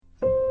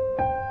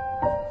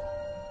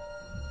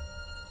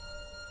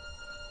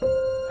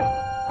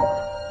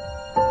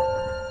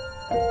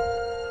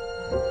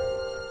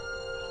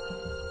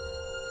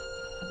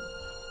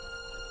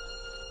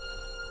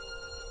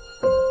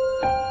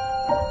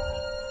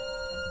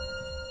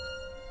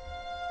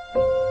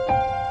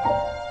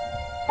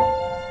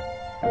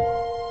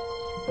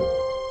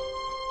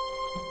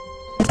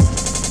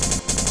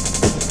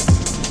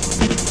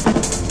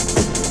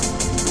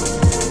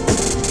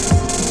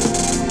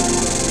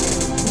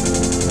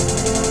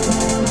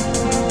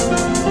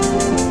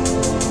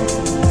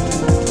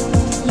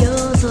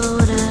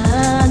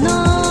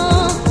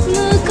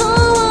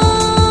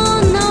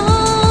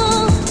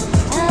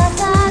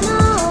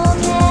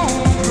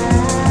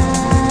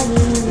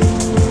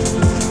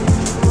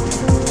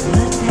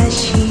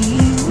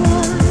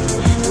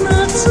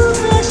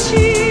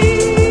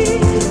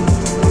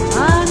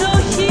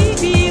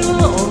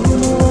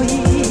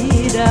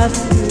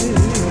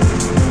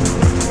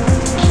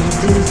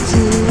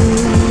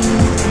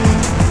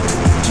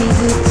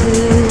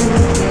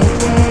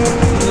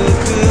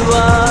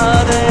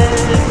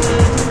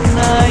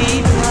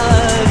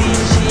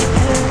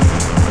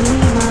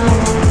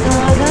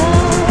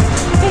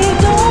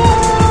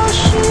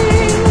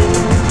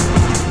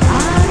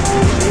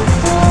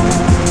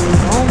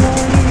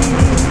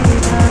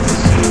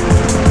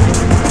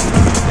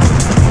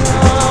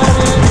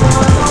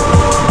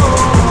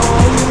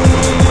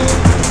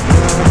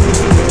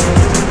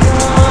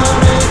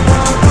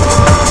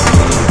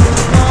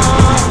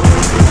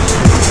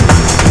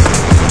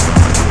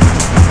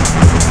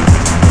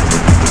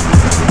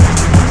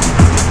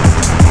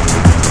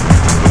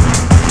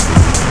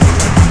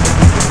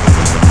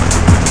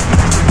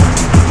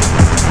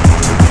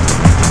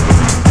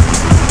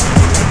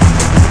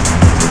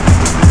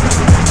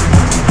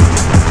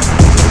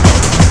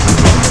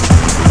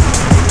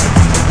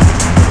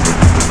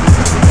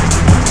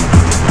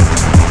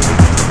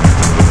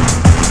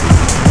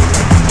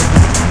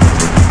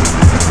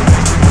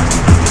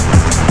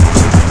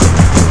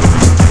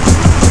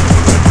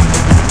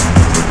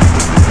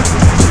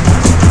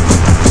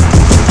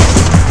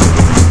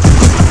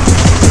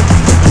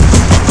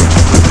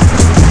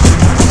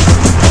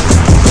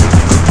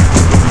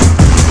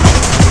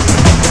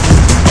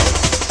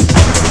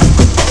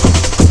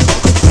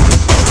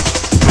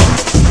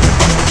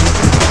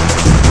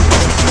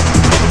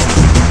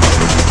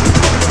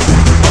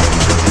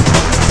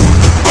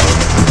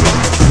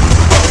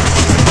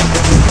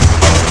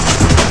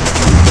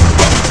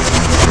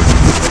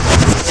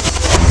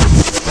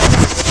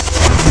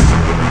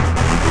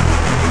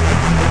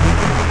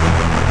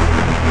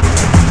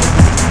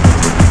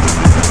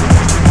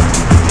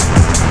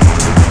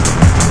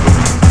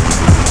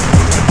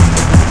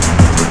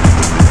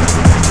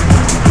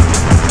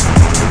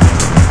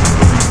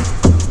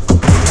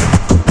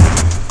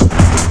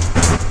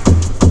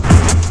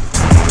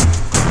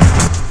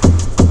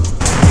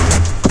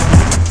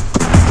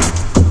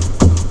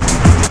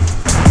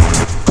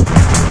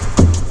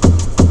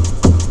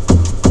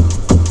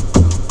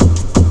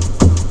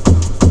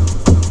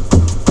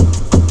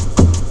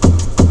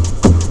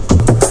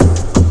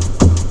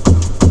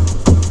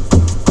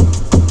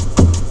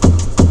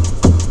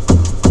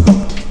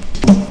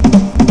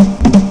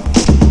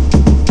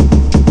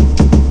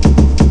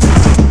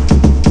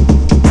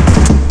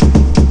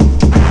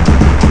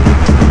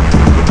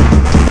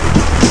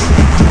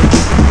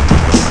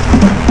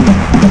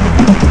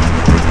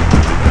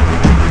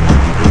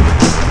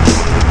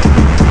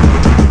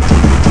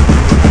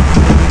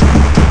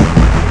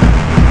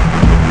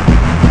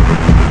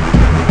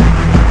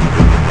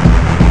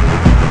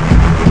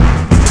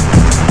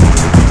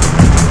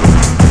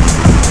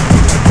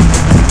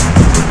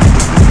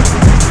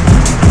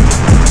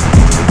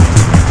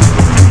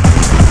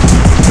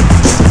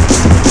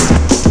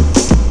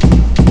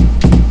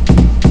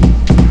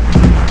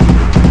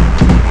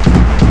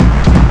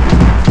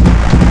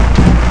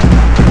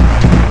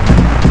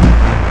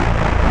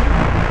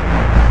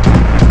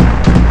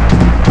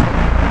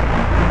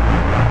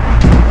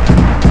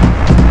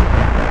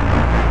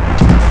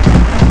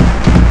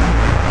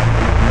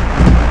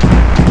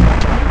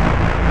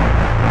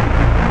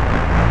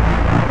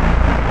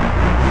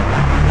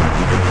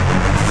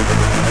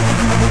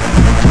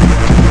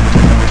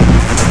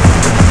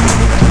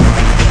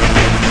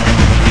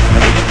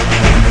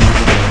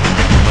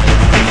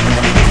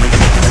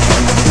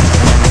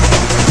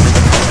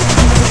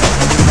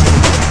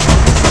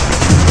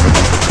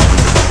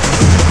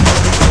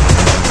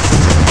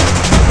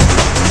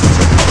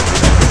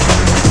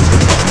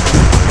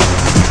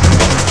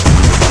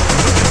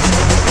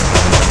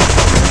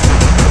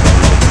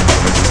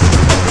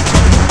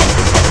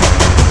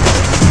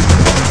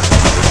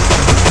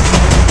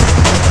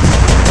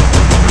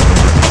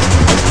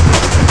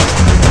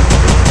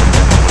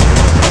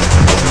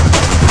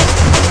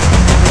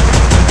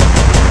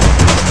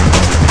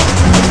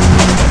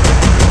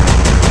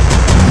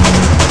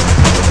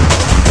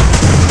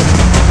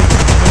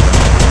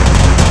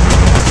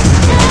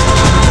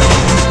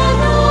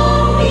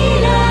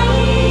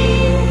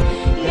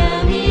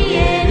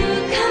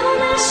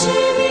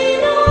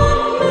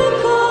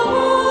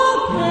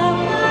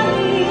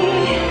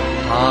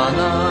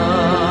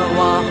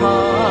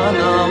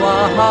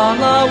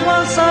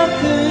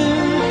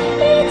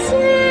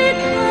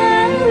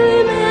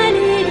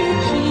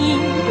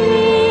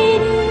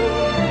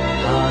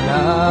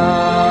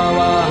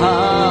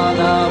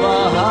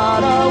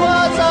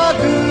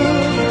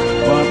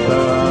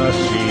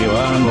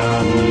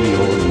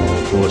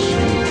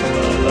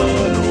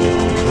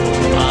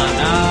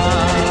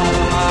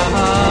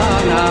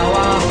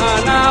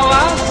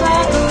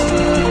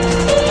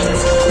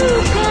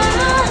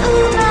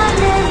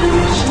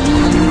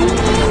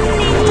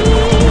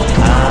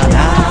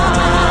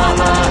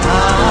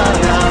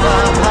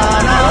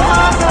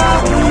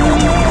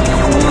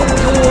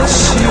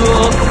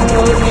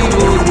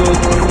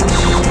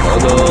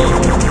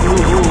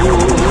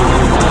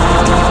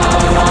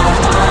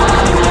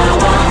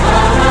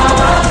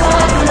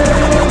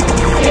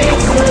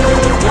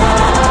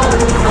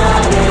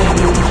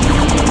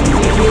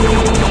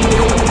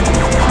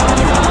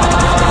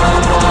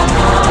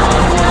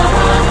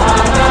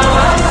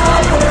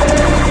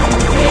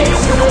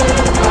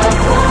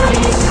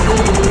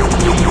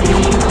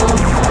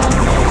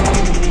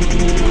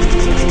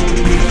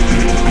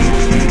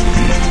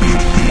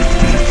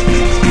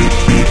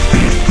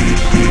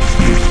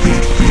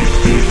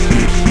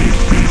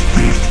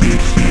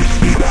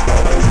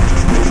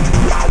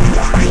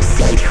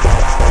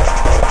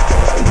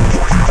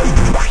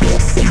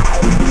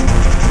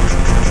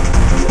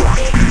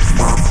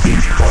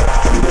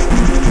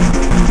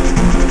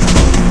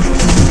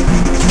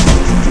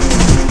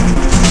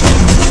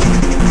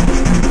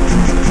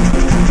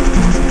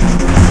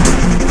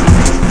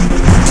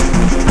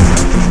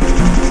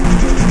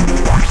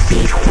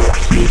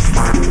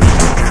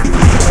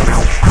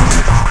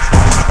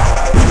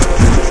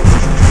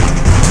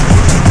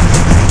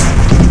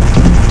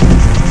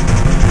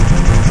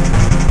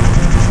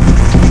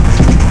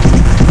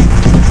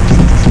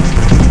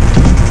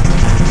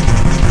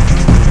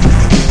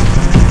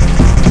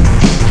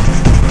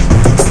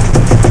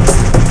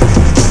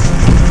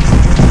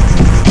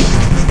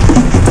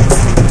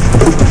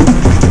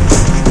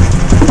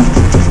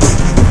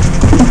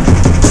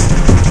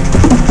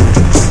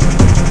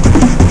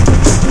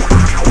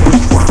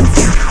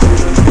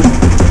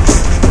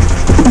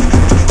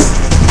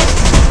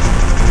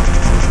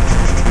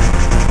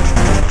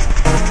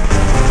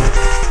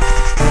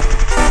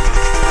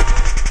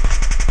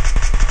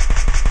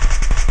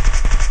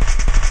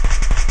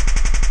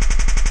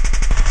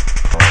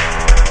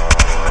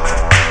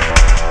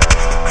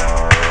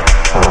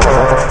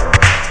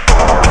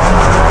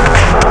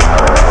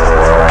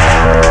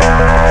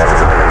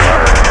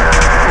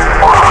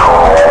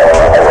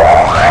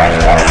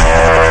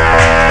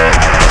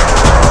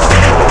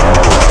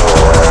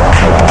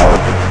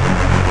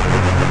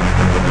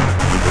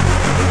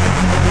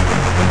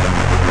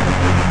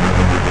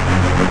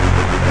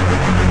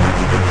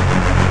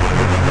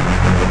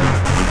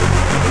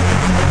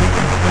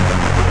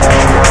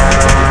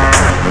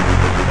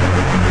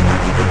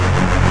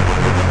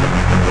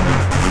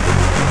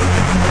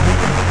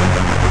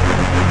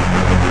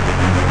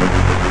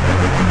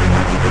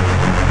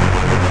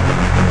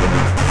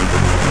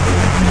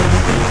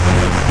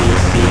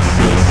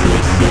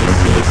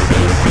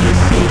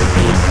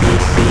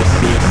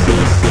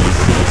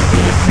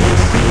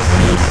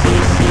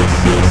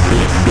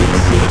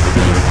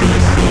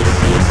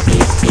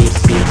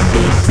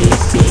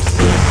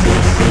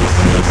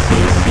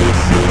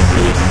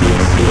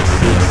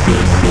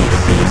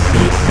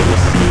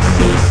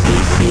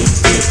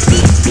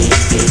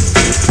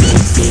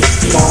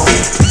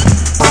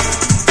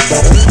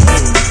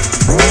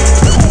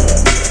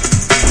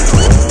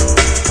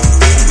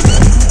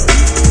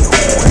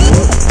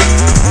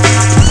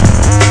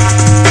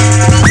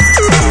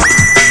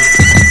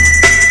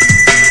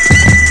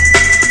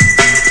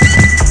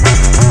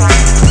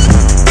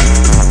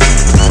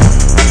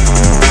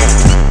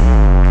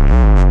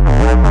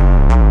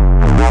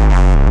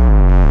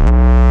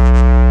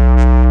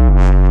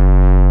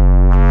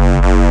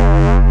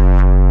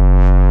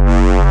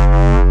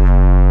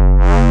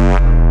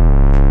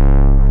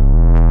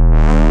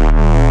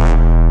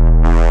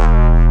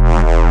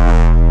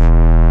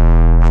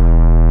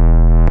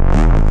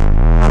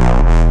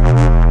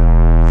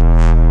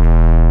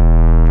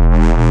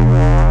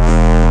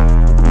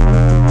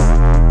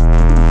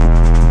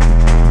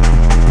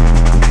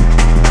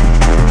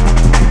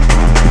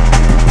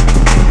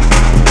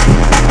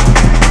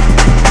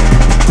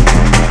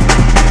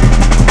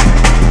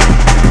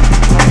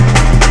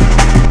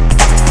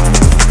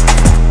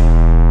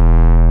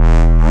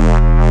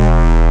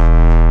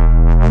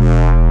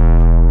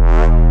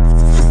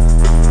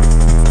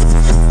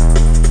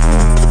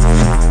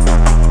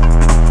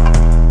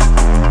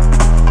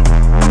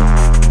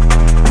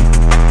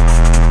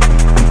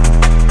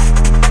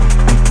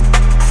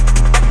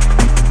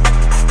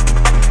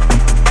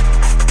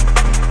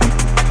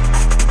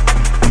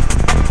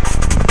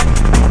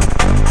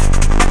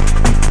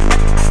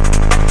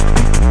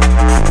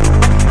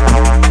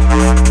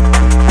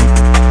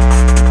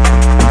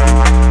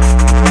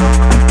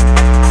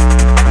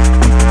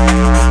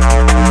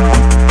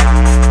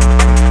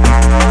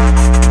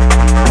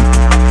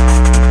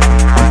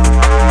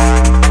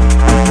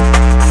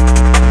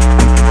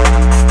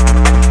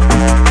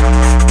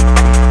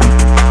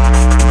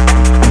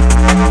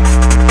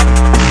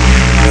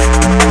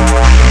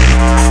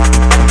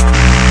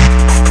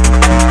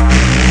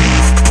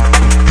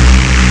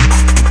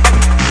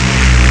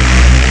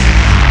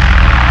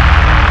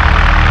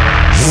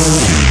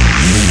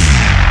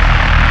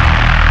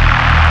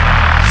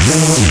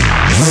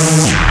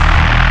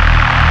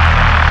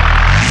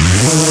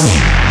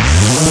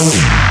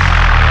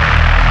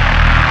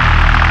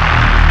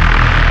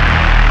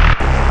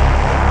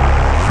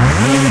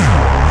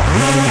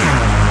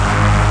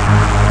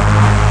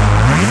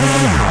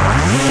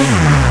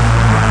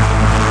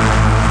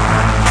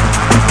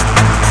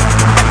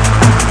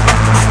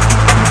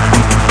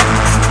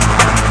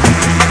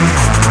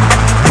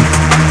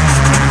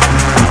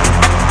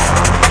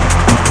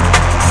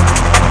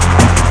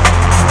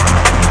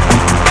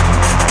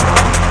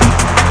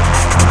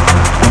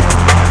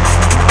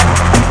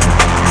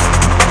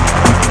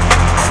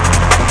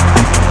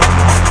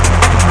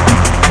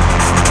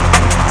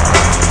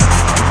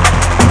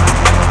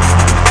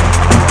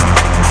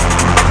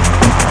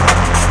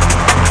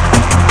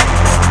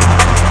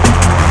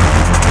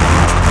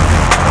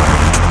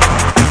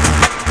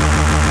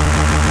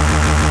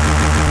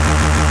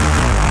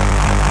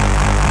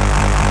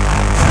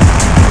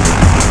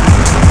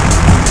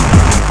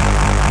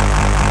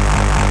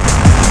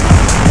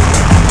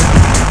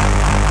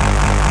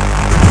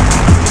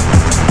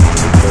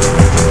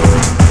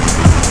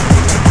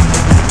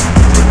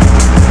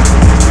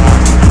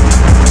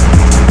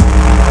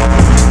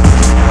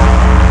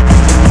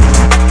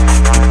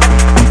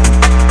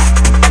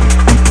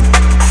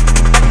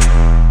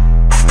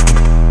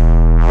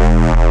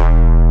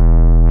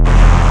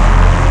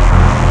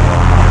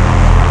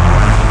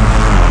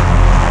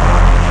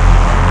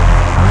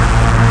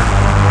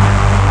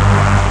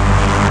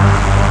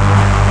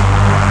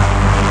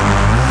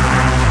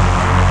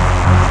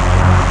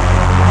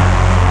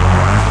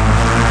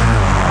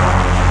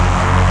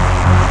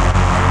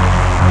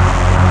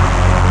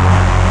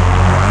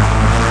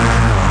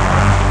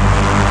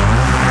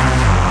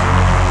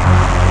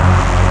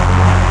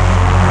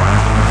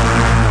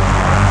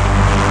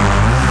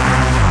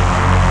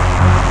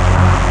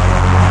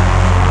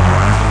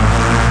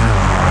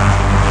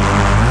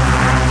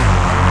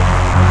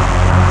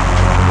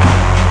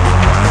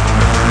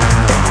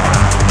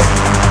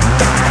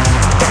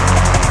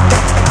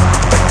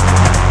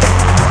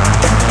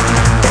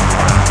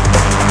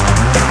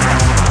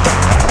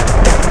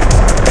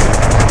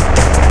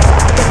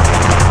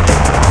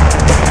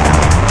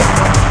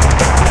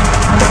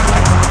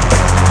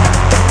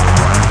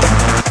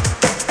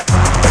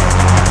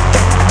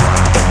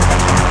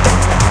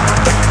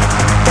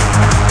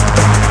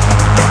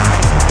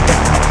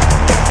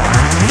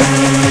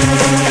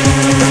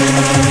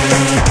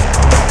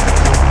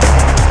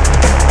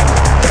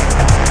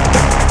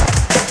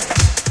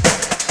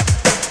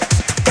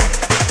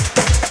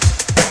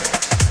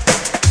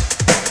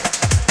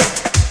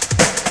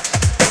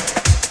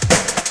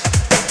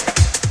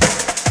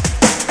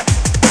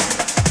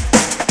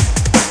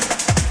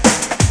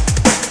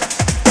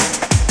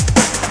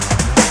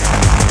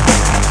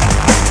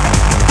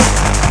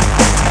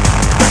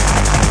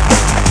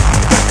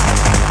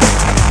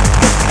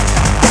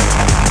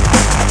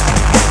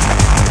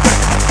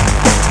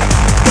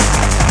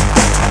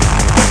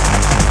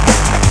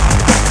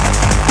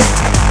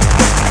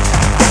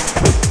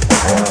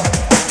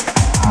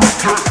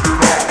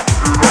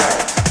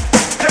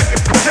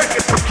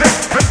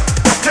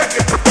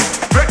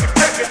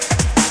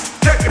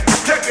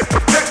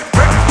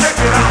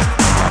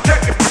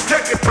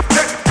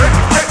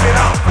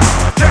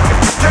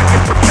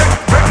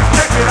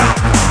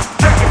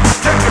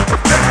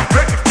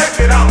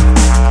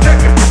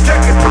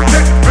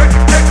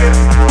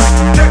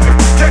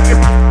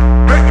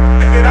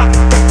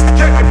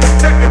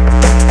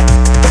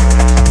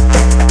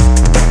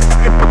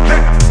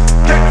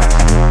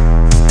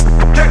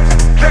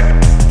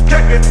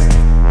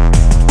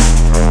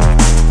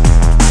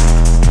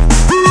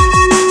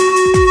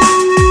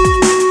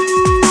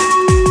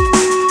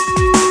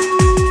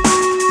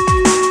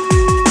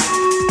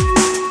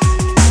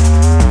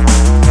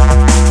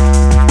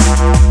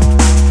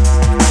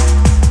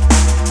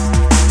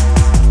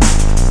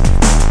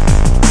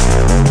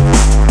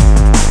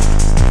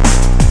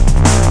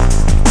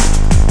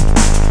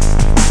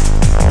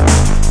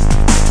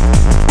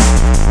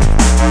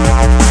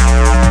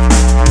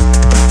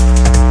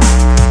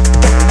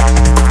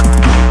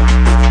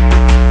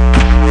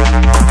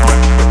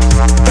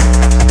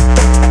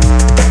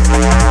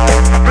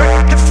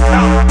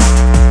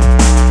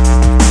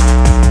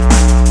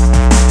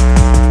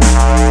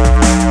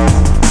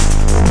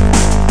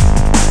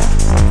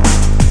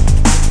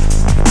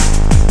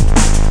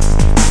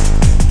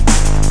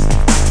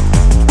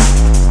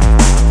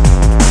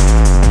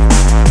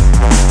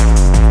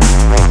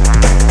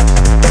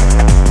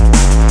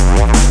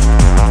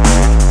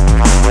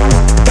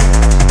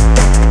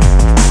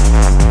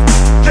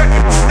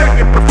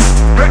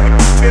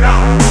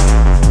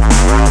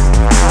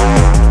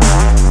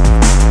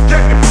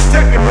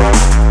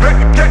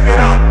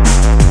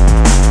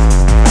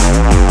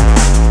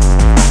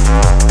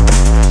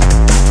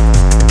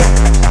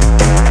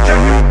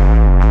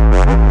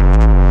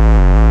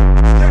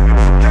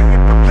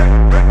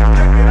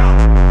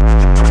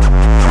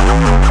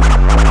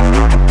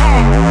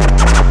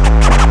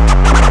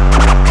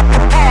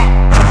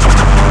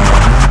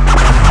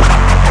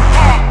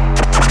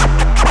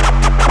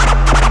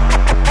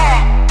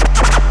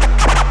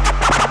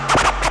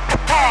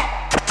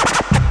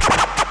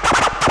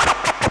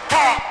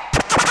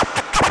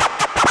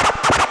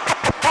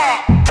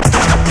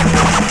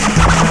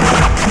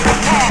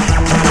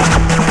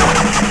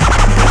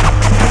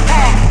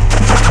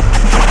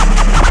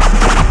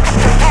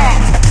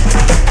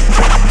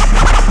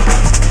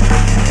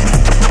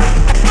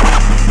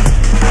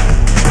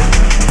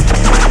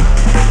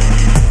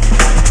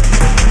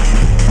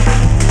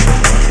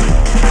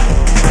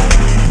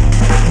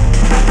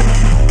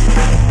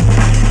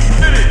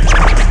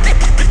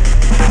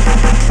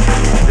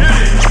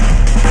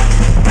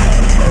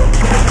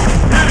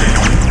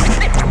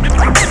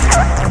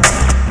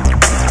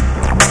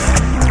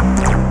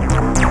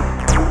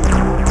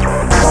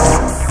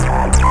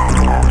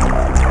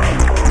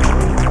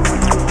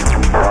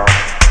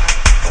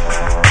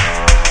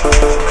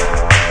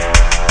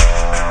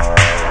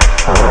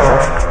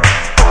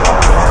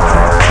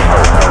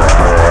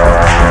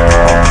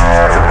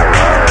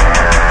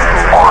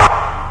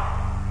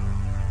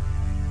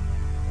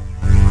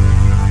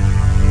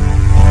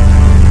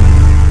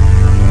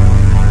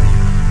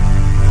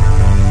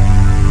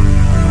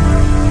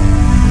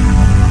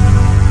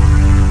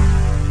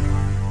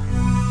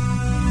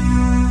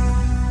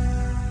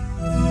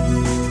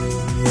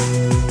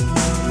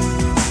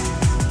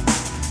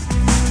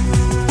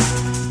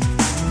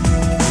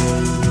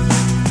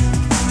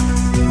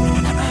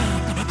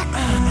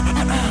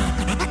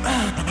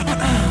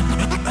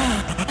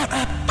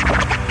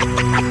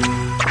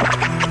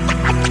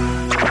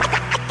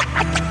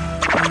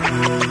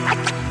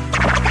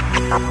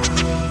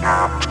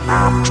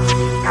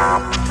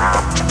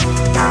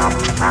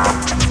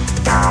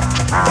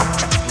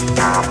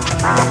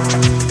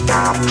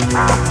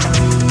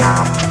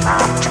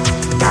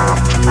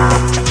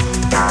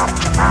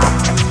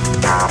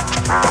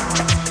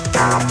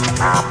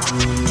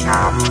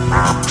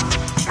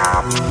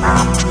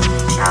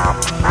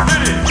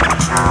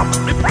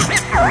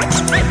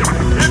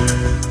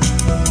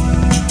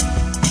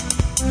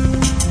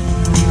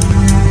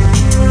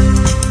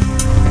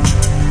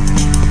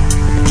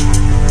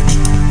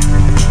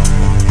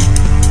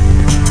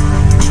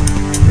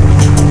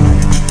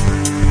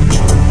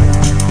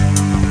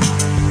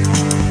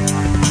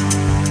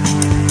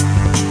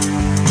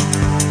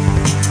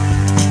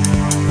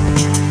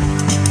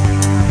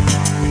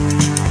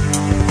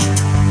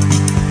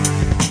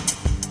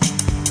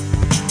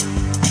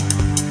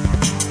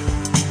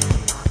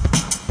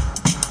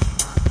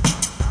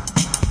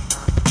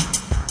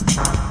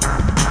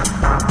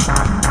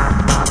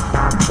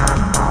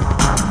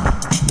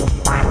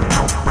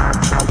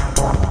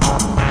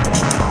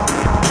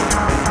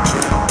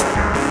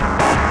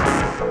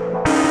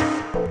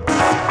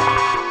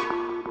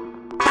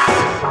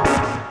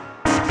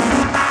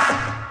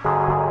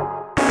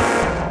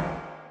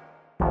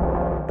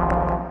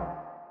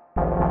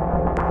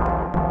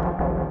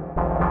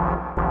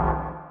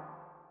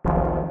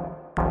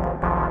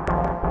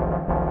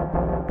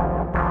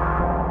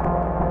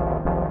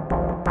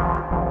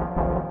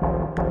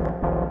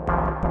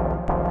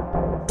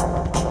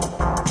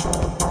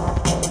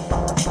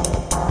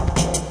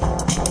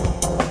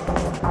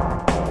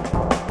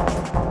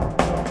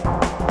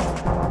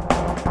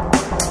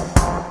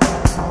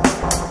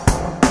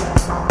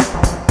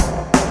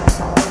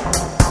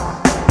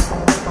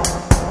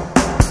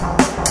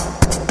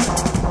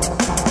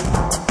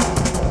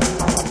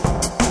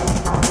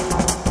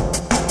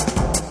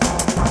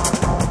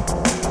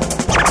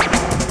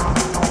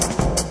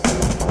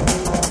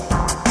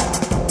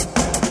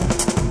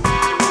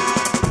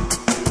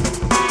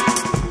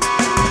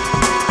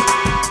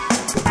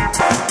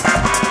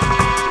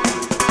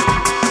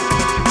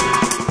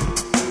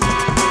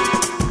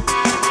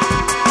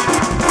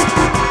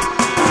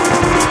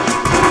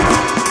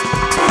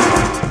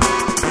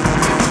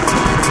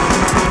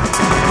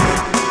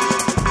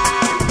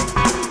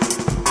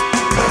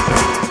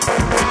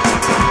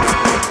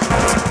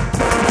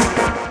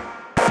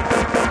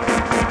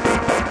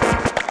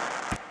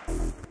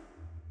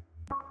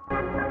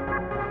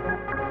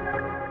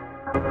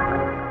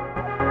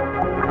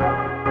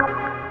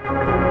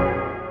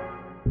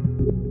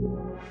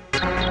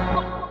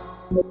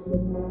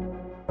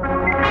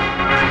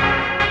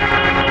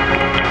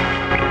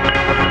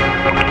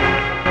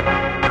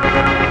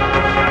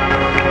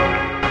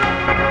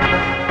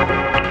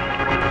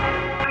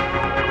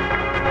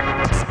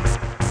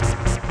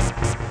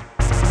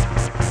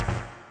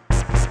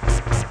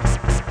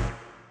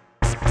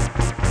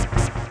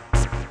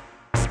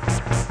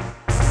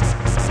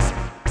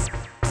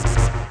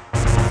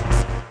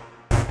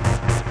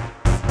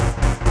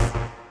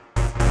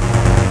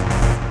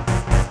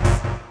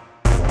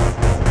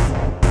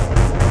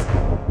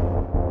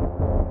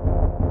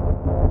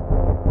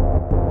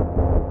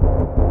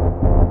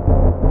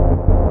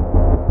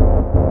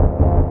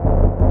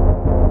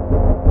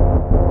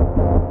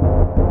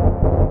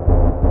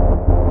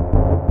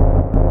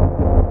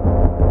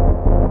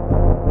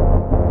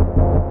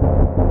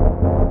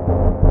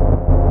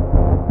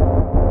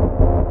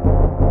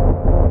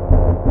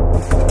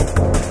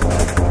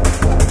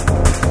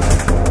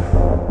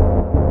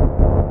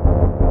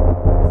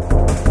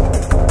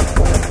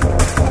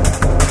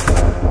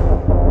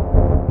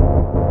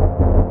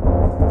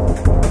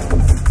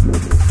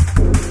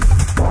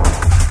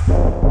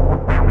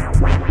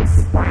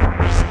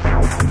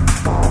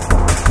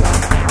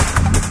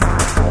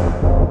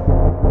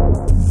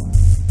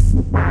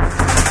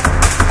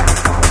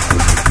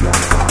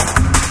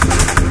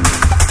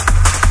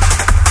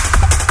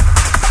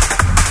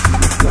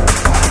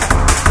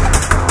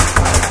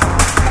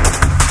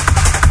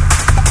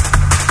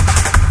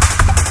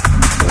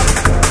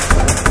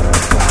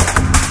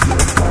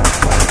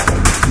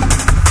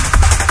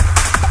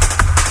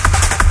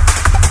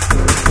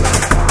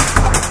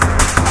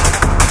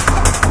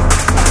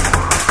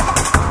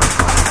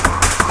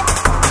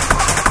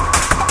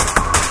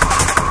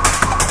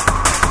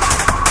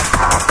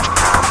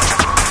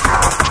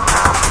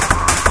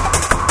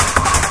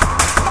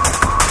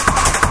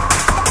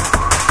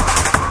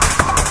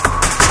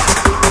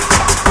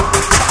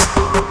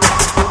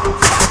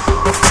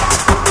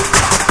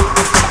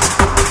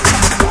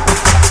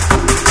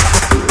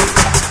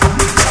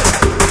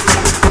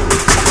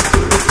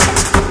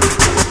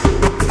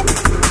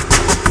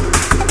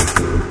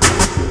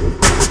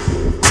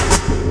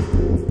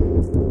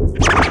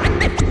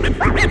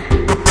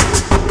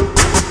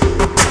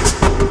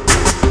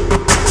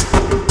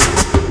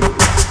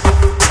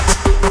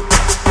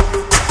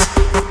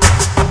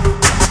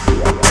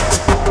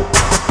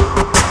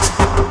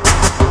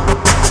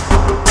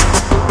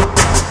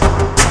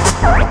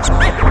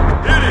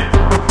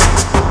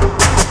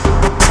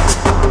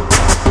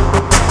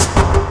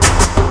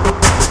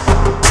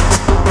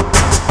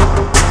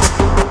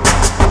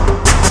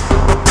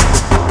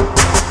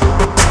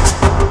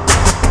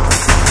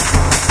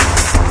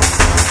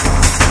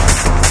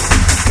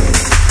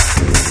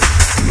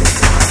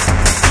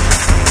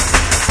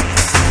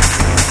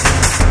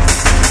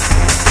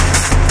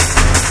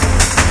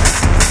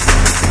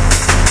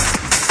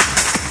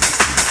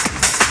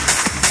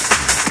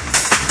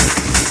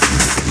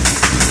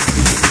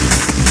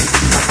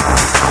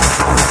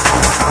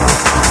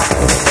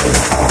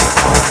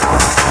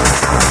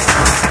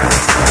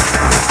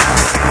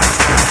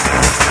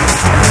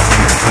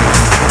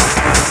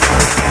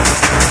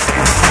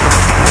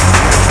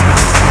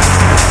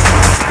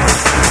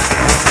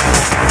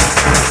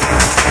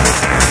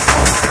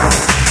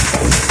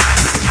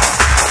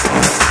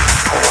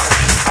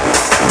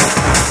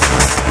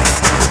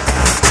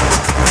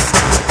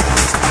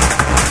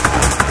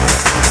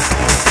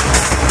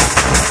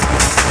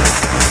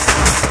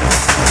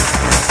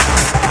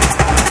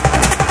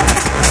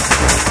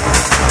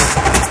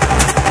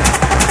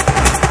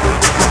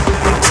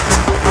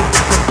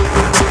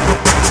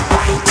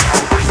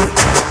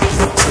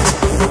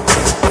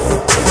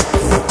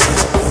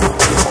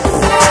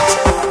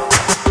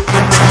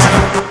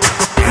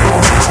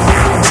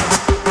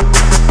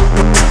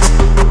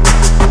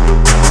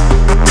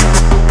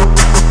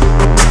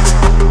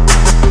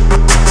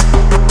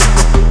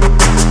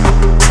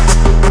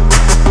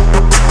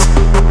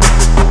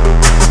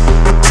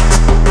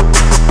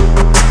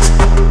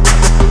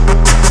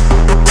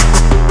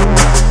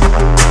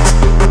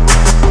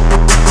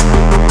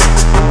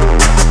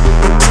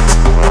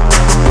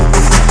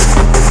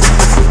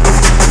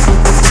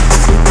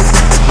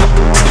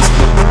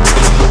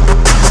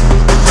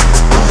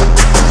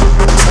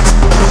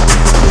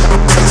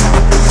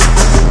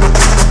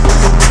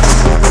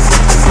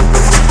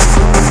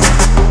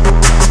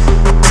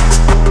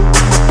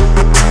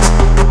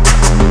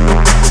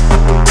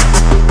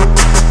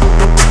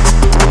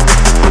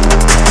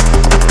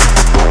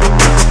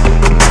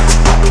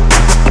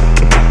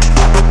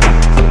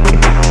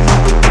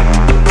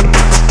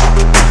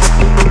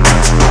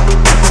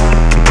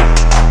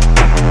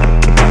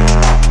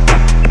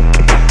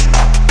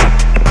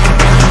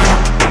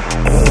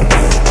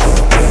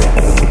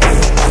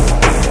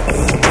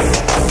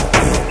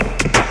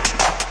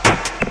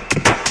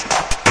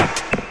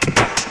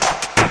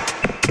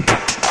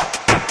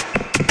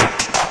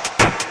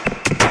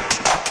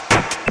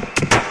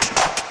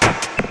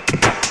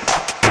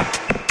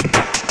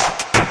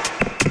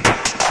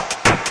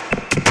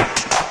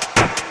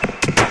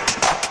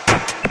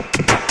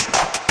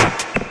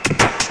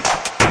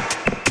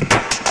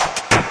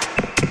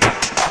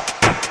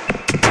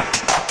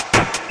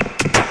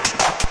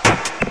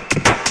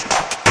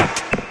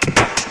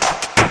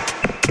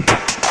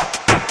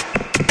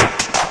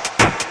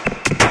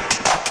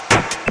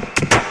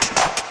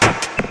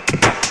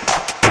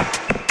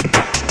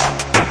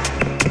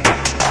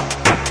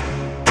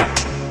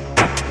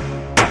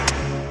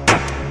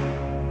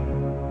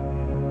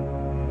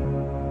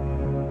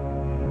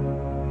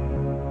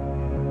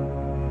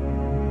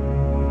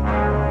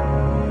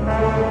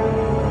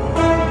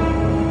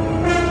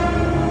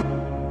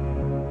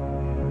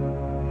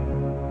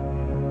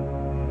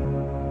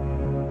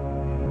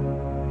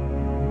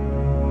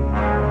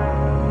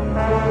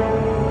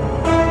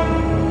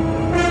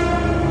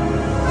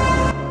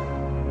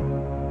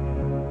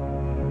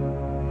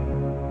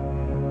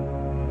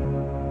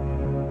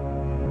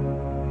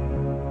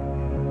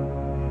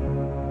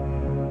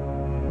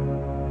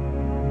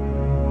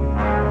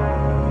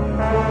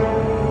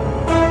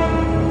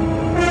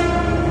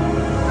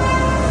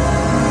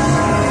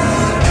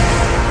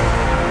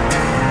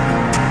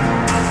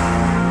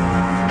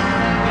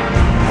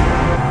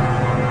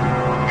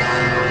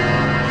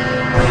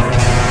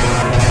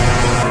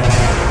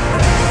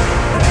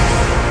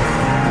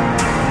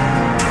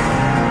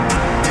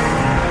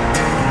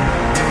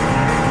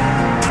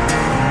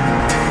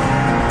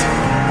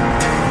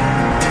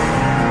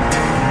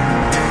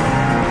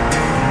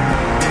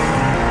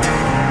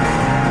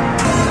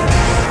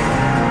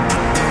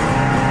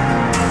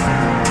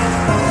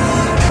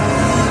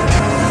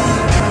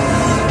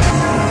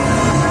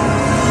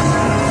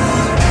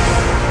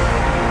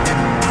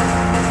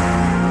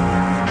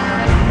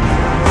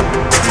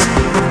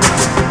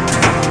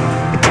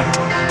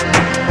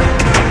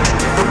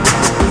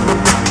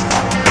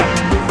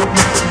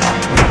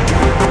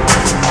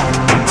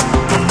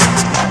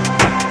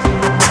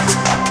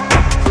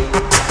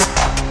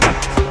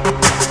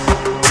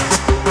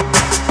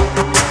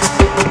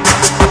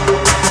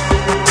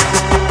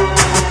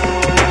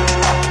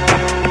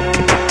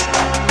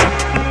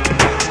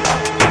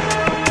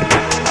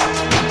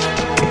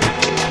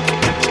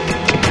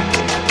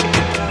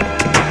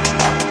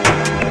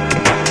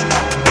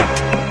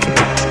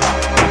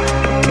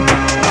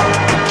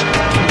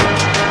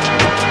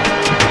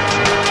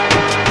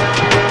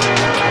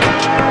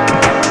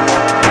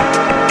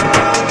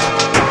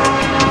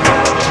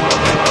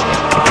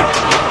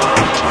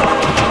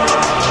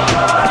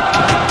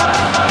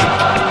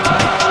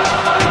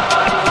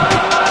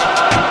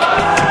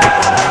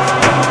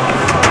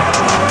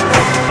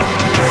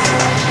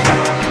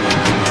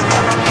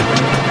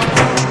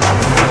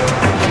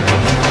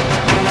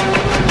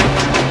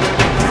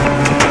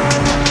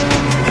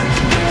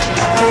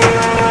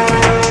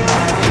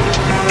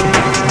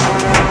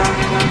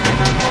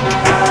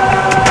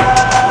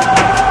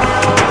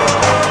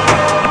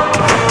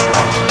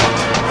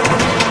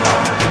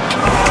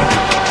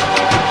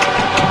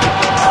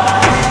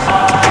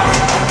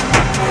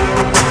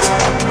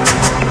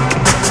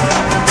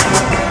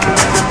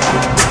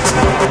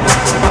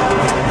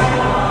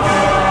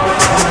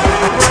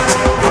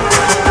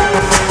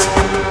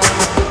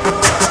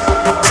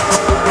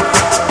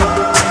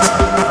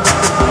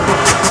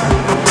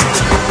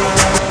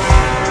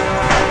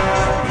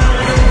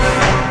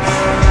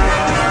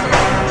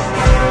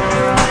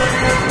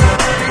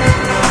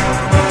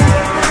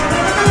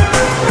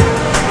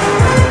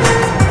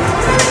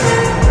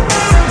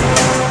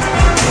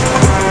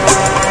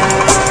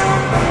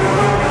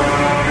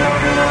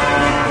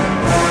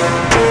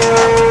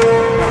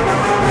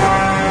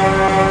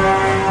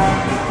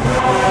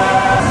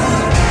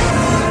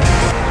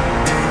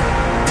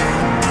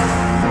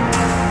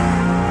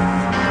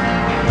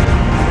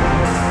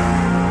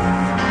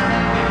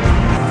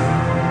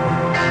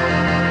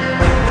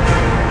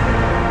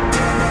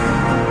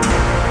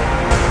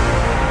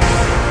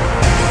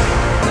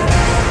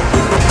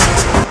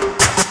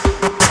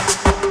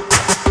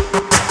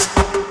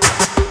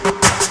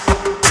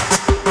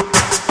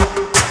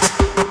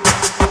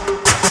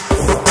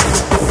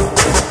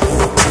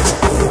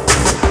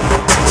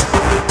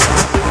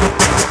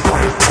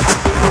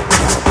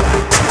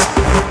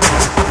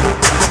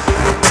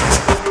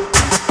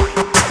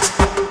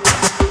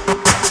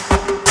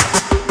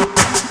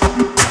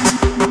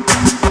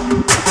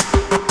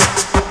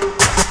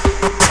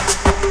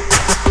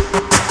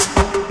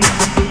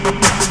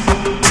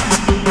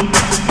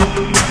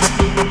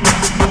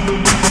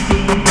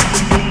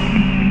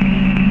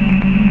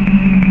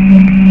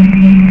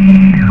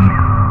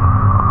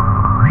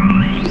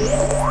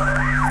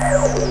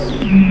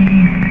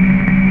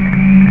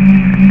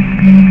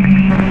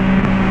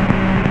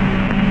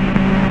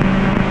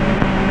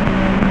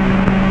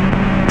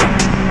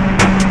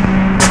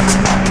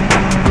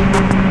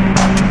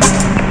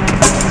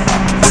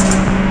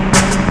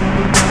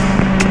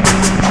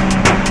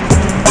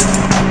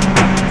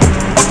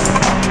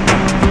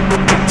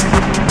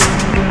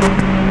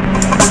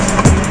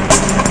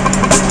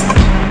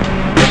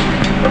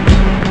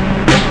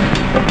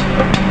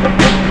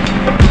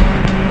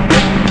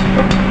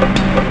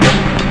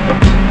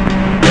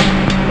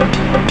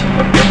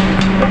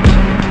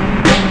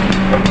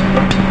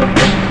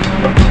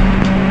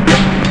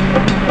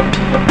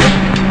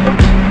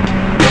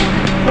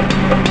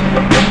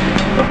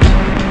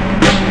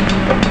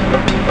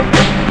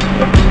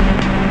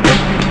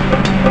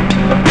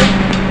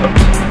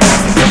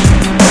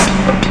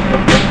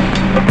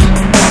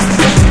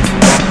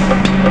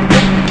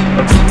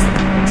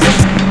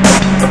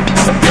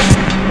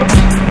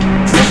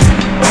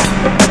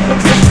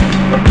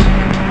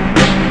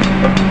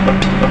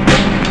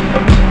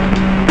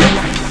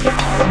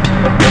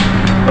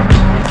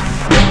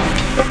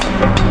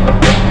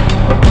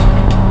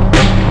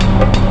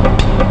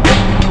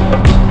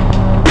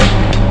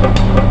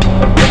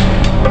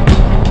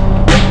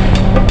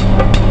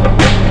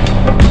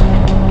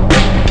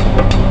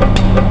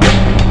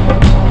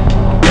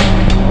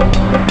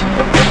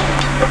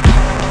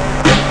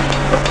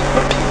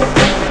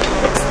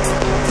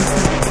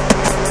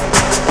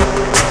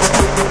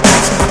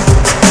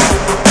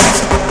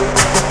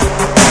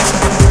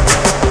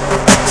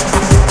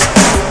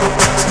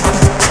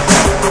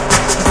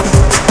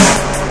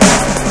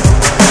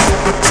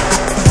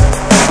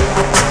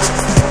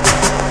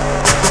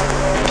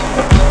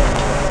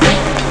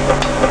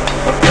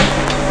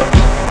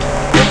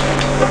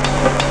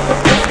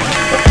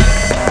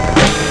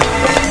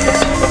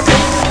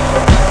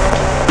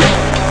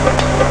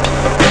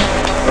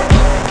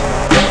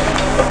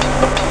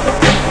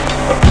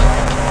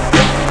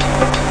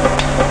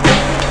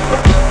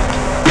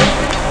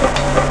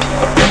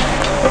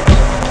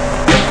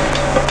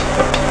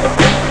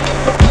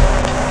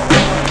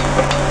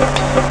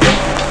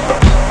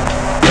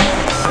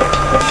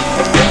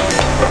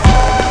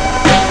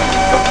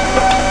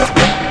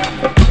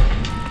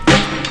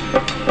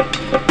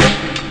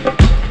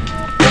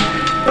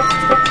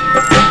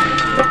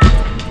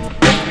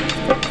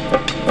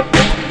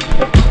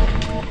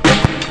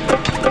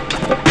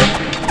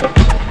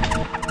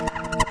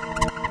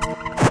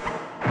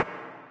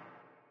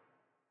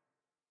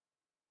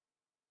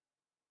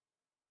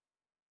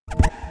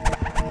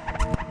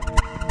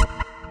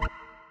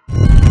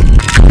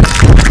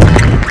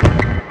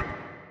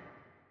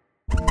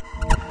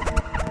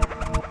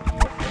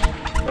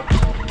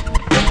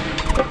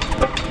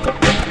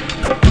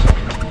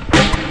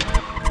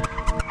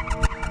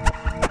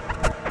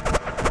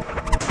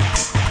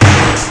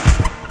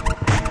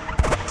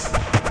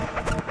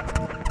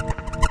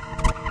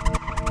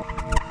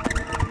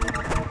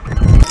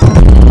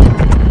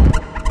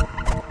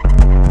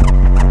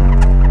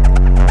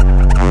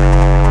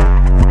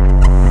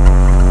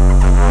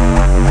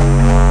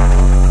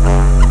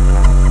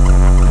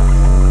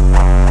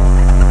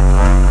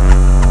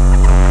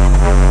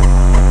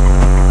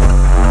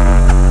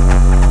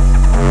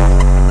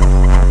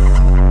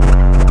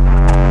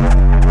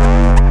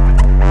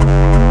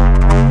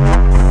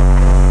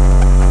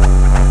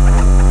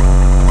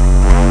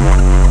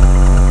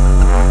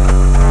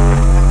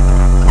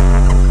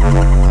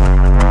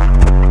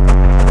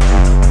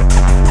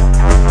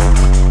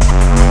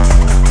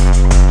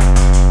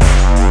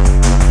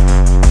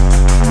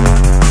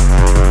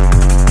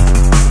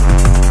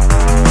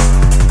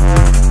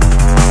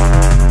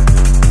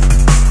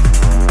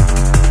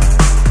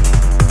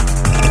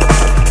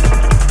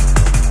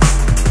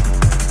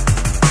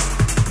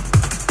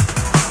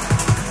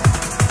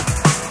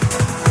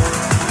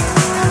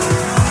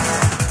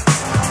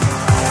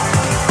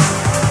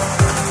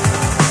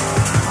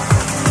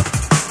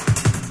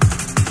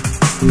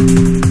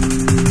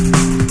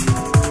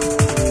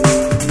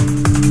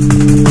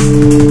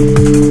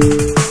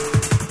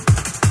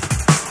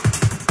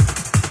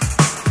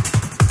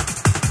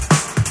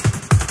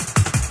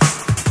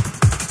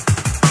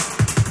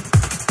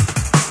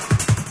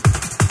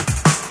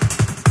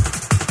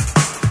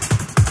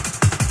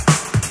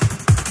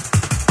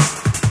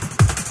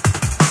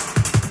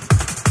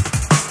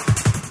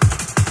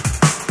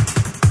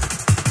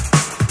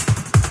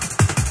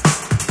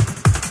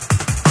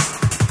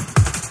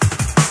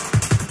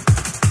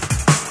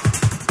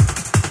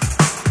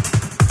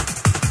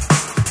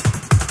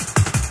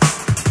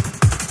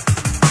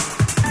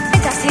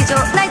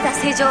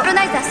常クロ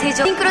ナイザー正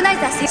常シンクロナイ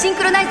ザーシン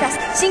クロナイザー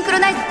シンクロ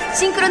ナイザー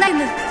シンクロナイ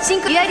ムシ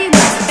ンクリアリウム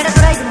エラド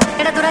ライブも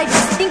エラドライブ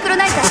シンクロ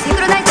ナイザーシンク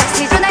ロナイザー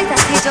正常ナイザー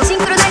正常シ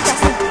ンクロナイザー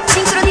シ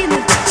ンクロニウム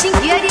シ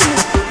ンリアリウム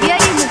リア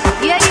リウム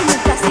リアリウム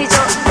ザ正常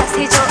ザ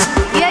正常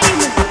リアリ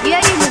ウムリア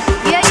リウム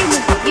リアリウム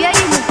リア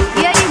リウム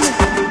リアリウム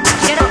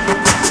キレロ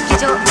正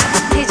常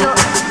正常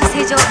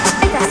正常ナ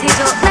イザー正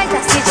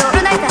常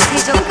ナイザー正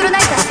常クロナイ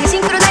ザー正常シ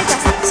ンクロナイ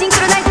ザーシンクロナイザーシンク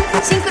ロナイザー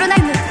シンクロナ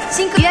イム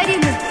シンクリアリウ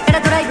ムエラ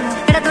ドライブも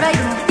エラドライ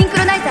ブもシンク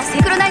ロナイザーシ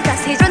ンクロナイザー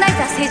正常ナイ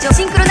ザー正常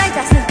シンクロナイ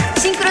ザー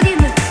シンクロニ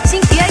ウムシ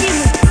ンリアリウ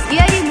ム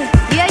リアリウム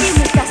リアリウム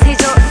ザ正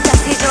常ザ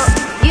正常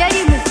リア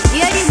リウム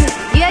リアリウム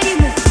リアリウ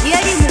ムリ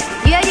アリウム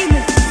リアリウ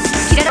ム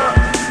キレロ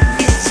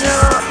正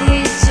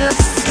常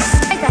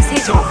ナイザー正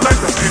常ナイ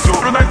ザー正常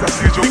クロナイザー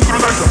正常シンクロ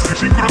ナイザー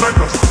シンクロナイ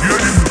ザーリア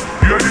リウム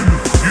リアリウム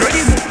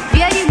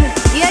リアリウムリアリウム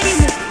リアリウ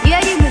ムリア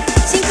リウム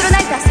シンクロナ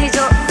イザー正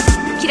常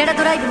キレラ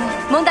ドライブも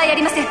問題あ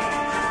りません。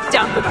ジ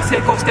ャンプが成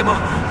功しても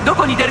ど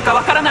こに出るか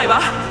わからない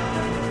わ。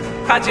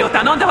家事を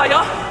頼んだわ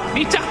よ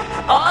みっちゃん。オ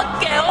ッ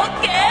ケーオ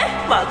ッケー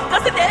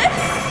任せて。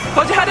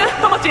こじはる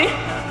ともちん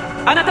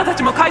あなたた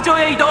ちも会場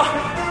へ移動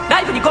ラ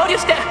イブに合流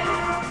して。は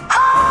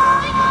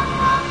ーい。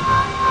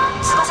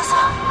翼さ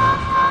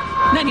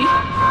ん。何？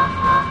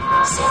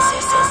先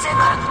生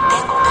からの伝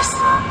言です。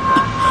と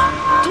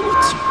も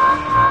ちん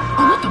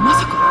あなたま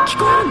さか聞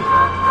こえるの？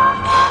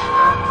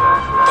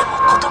でも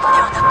言葉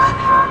ではなく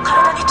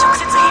体に直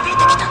接響い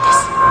てきたんで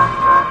す。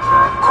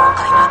今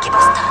回の秋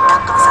バスター奪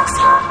還作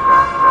戦、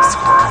そ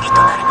の鍵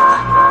となるのが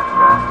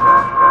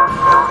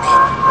ノーネーム。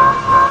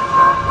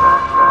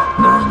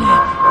ノーネー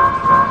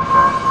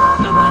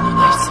ム、名前の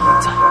ない存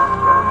在。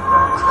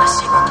詳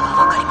しいこと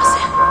は分かりませ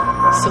ん。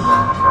そう、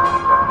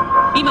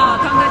今は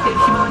考えている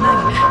暇はない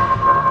わね。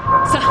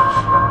さ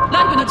あ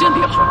ライブの準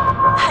備を。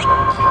はい。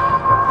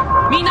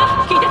みんな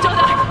聞いてちょう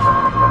だい。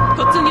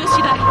突入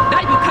次第ラ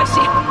イブ開始。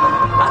秋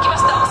バ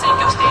スターを占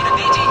拠している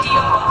DGTO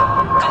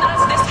は必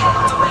ずデスヘイ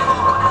の増援を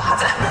行うは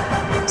ず。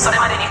それ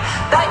までに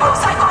ライブを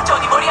最高潮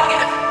に盛り上げ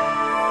る。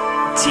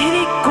ジー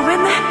リーごめ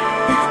んね。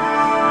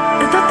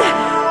だって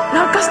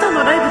ランカスター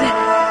のライブで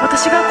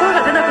私が声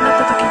が出なくなっ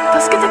た時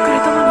助けてくれ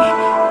たのに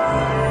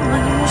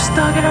何もして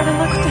あげられ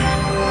なくて。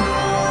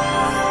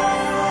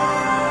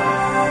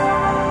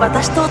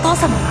私とお父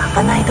様の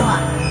開かないドア。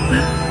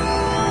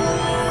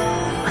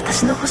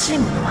私の欲しい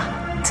ものは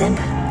全部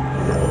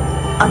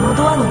あの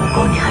ドアの向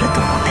こうにあると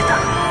思ってた。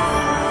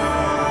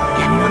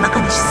闇の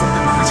中に沈ん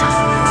だままじゃ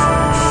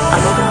あ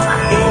のドアは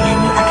永遠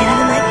に開けら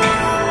れないって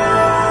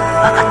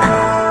分かったの。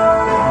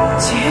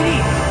ジェリ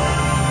ー、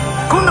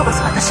今度こ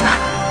そ私は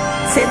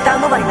センタ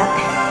ーノバになっ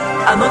て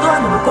あのドア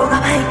の向こう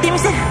側へ行ってみ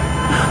せる。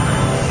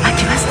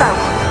秋バスターを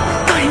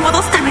取り戻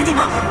すために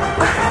も。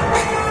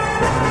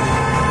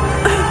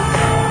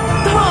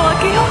ドアを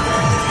開けよう。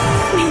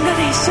みんな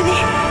で一緒に。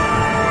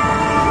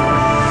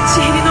ジ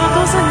ーリーのお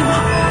父さんにも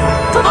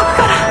届く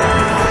から。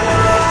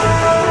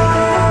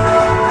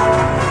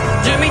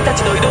住民た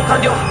ちの移動完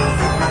了。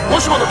も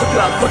しもの時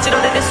はこちら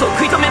でデスを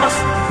食い止めま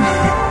す。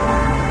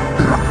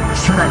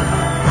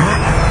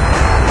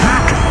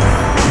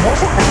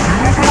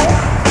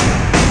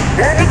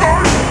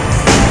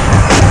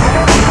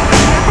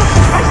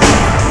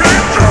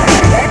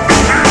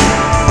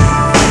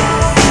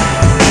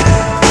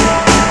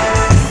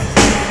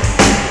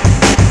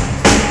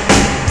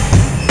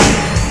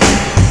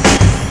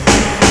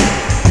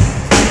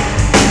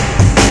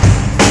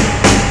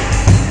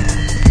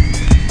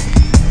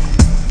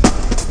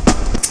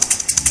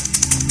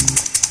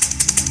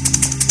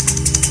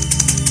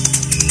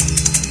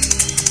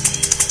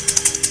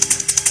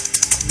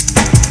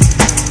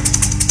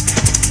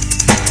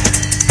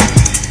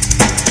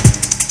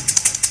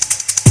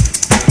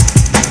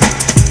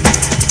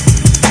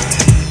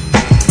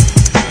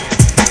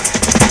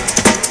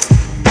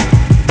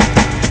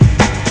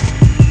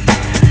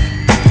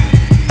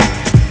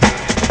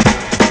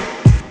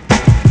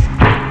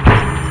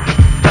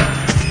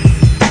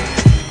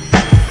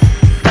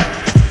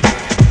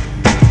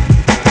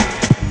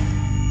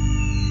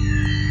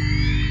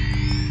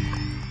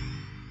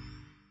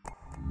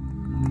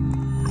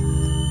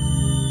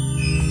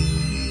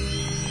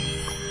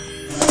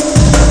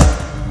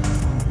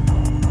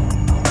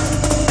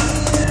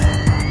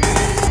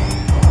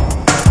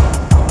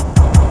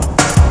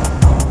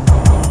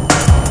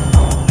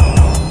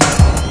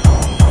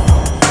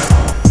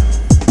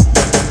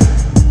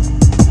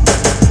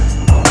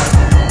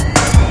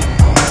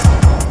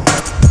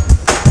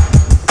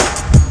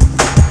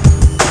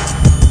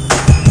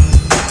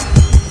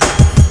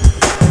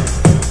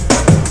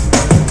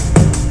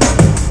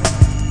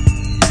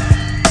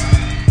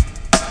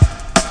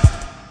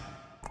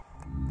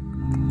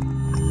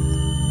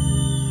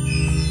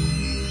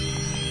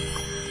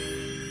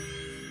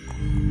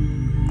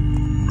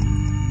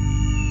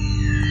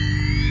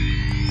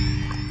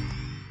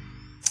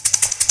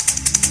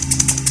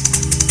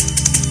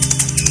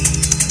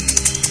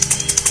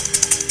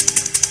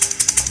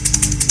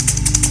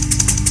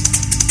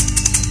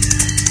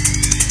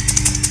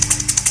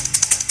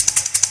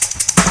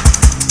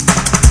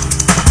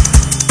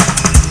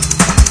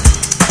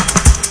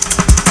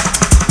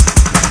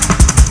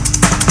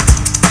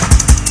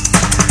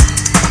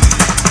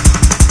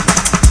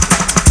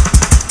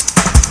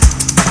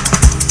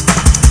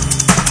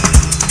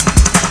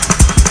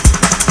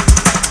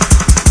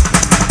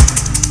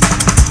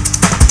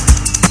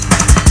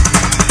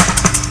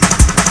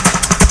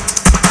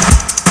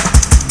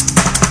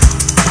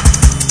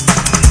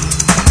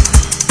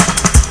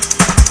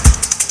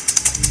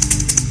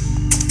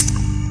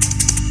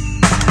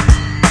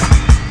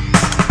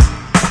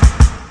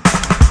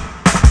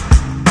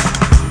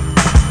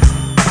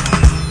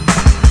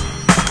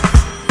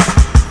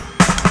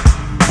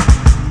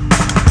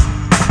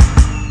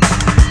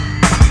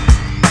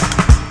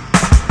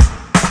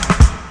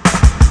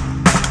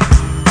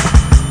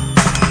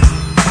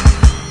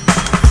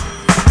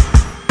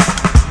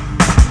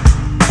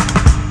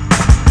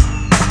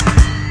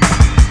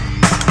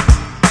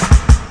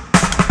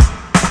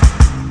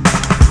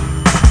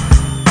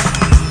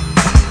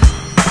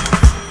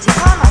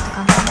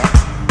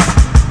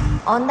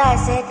音大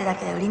生ってだ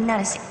けで売りにな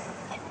るし。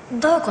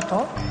どういうこ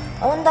と？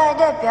音大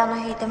でピアノ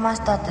弾いてま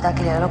したってだ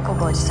けで喜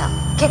ぶおじさん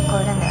結構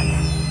いるんだよね。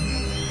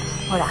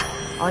ほら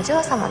お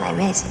嬢様なイ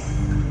メージ。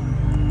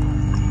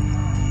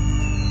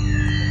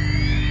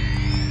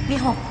美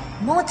穂、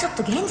もうちょっ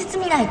と現実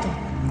見ないと。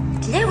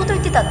綺麗事言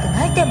ってたって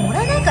内定も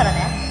らえないからね。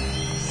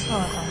そう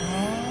だね。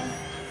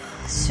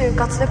就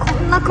活でこ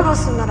んな苦労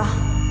すんなら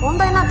音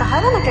大なんて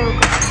入らなきゃよく。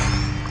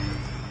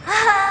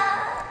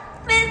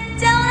めっ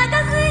ちゃお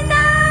腹すいた。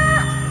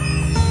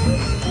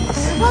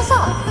翼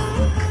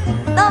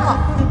どうも。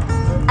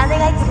姉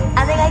がいつ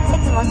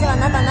もお世話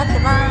になって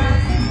ま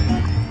す。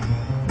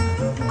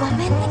ご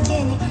めんね急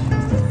に。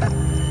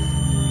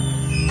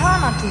パー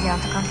マ企業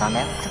と簡単だ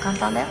よと簡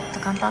単だよと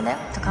簡単だよ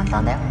と簡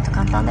単だよと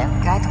簡単だよ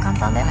意外と簡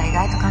単だよ意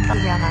外と簡単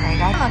企業なら意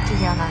外と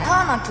企業ならパ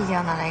ーマ企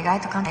業なら意外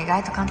と簡単意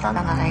外と簡単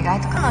だなら意外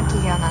とパーマ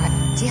企業なら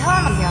地方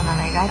の企業な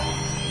ら意外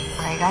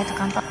と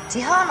簡単地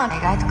方の意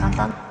外と簡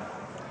単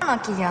パーマ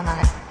企業な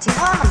ら地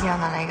方の企業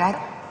なら意外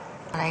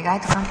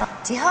と簡単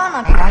地方の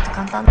意外と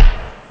簡単パ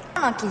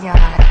ーマ企業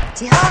なら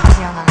地方の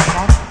企業なら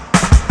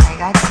意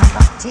外と簡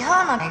単地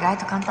方の意外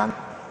と簡単パ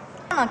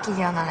ーマ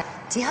企業な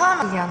ら地方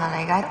の企業な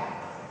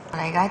ら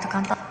意外と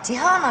簡単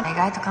地方の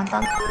意外と簡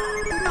単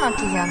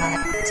企業な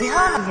ら地方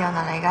の企業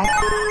なら意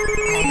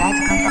外と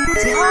簡単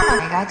地方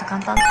の意外と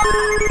簡単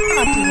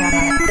企業な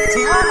ら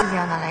地方の企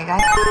業なら意外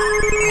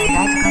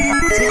と簡単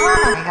地方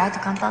の意外と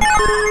簡単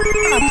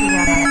企業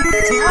なら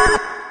地方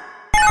の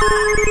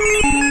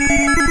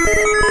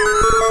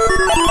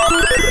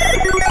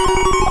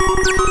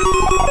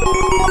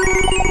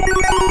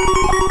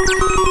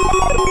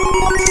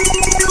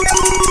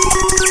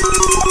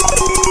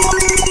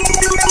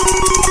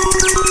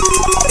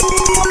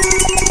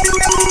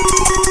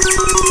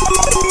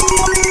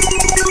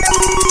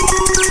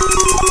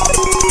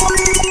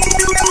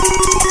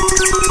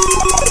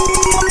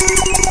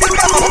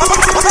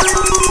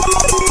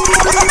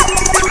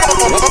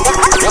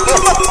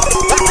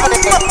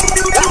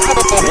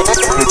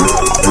Citrusonic.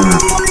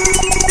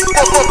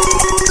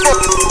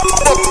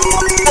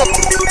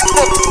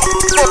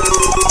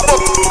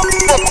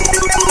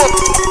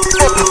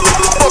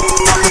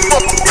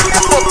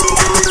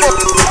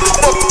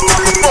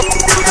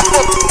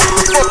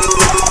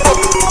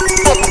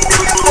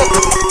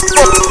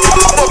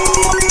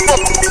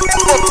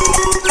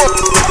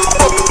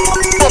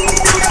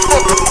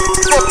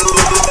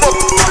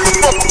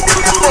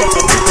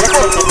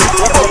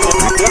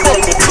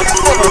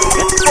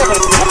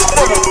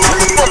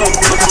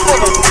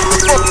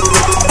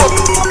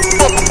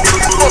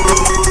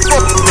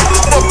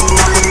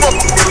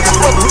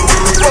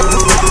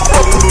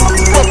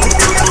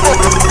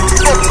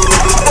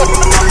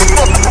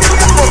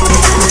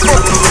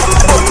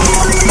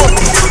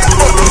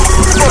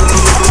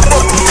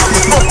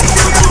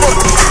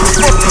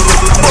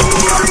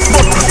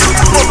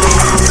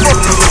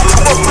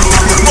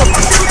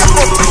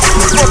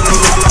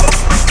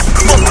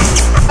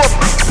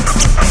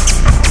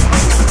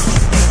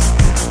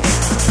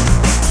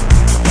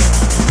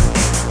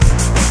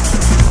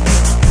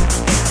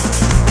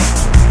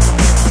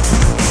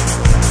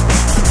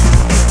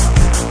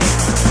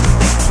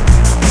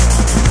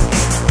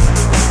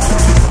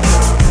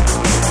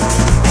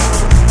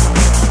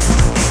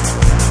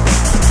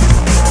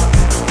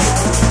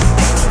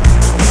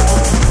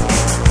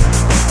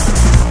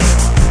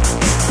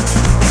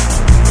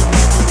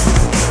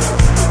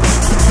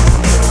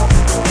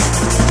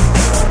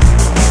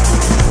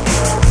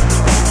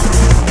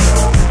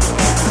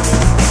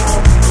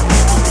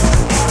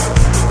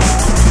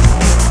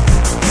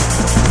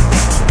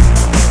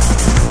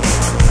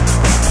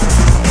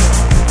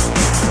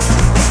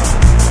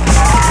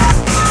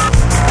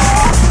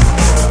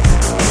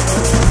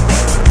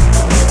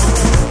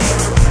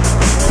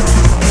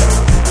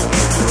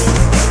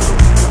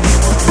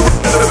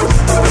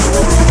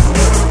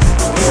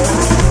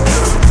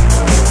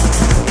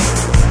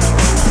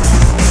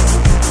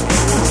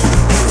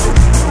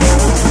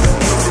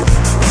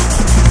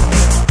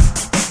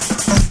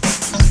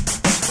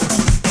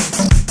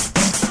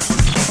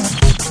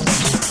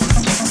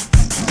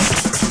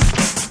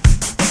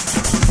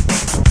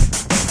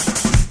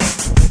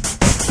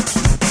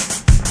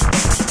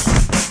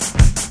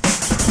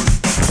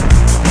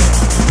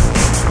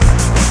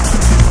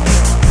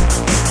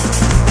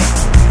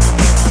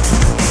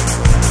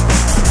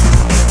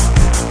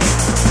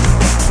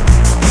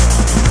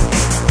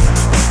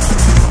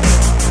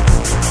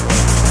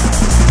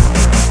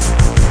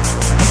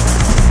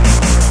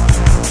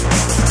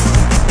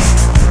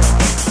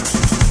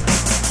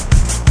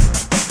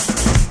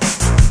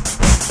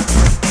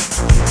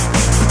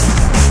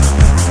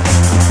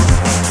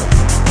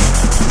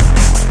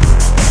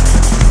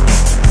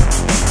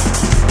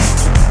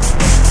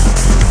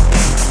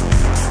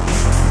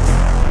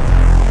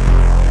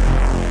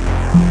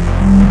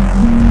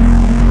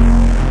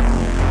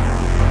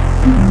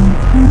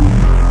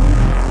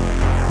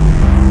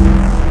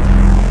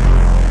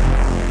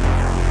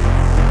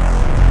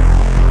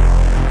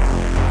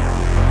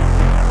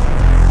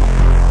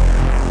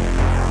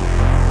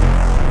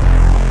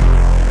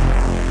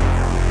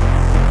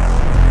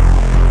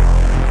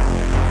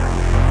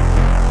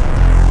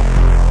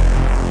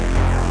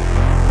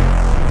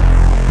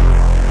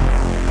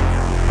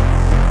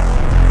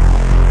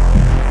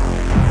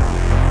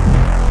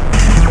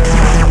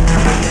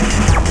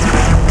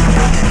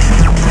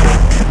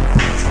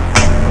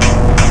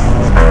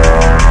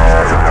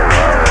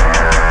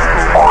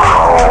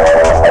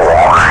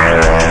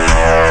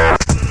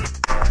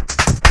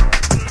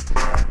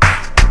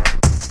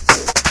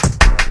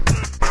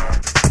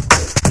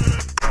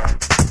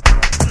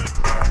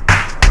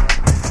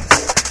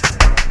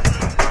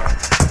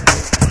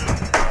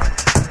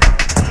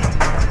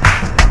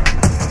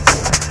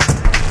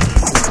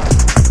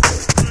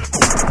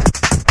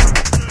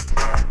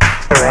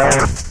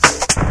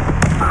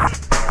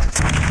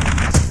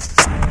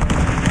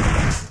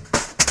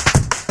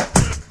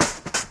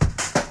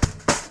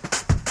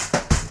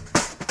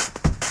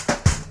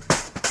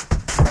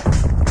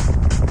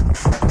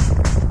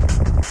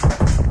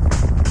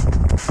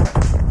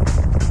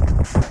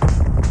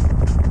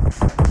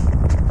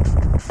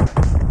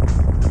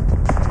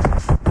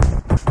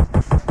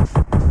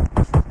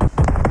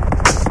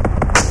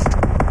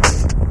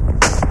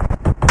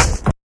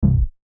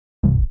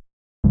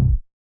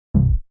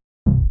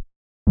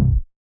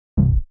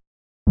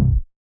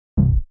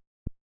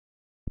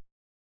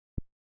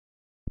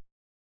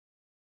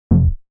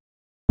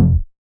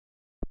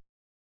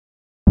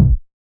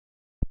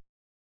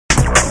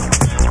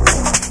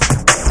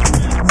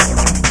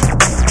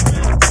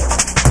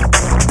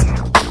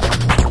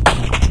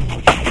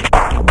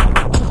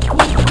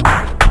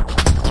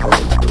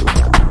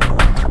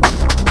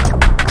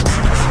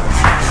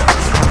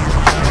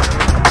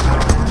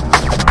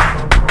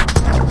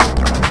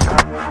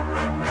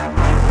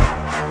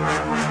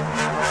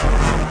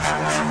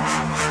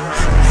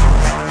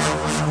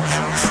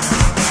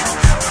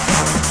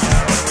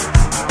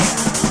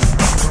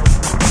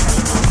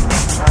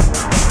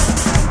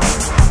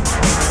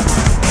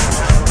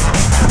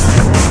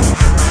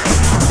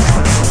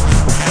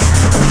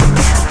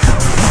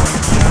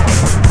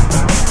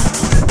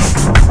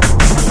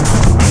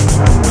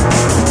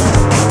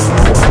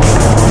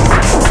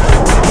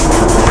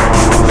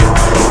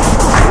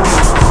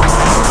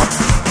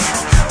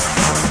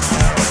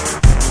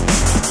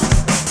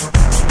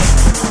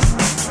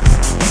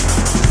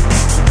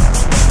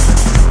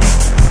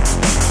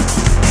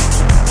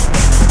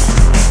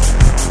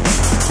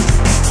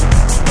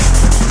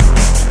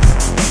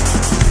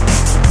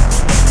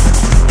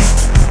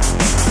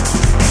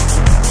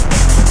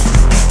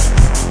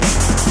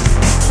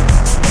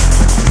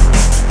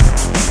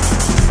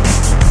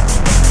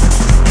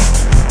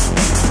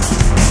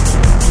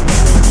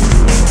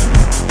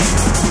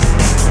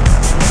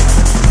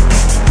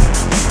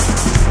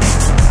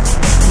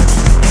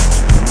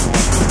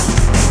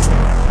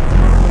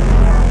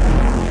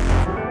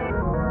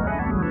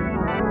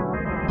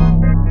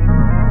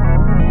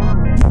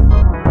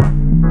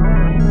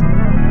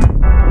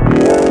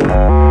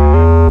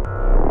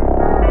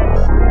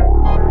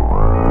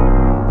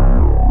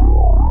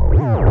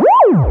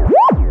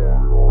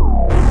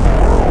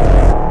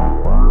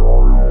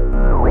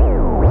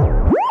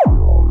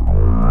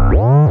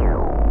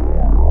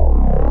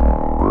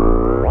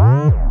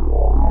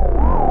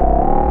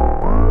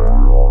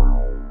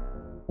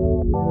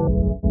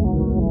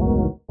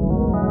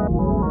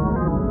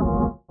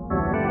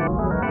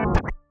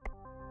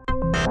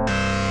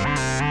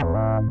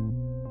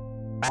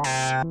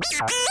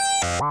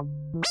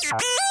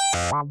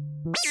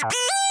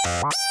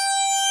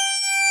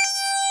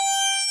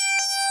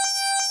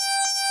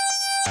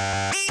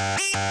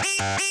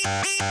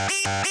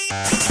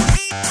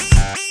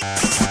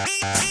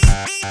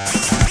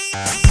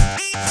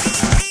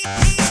「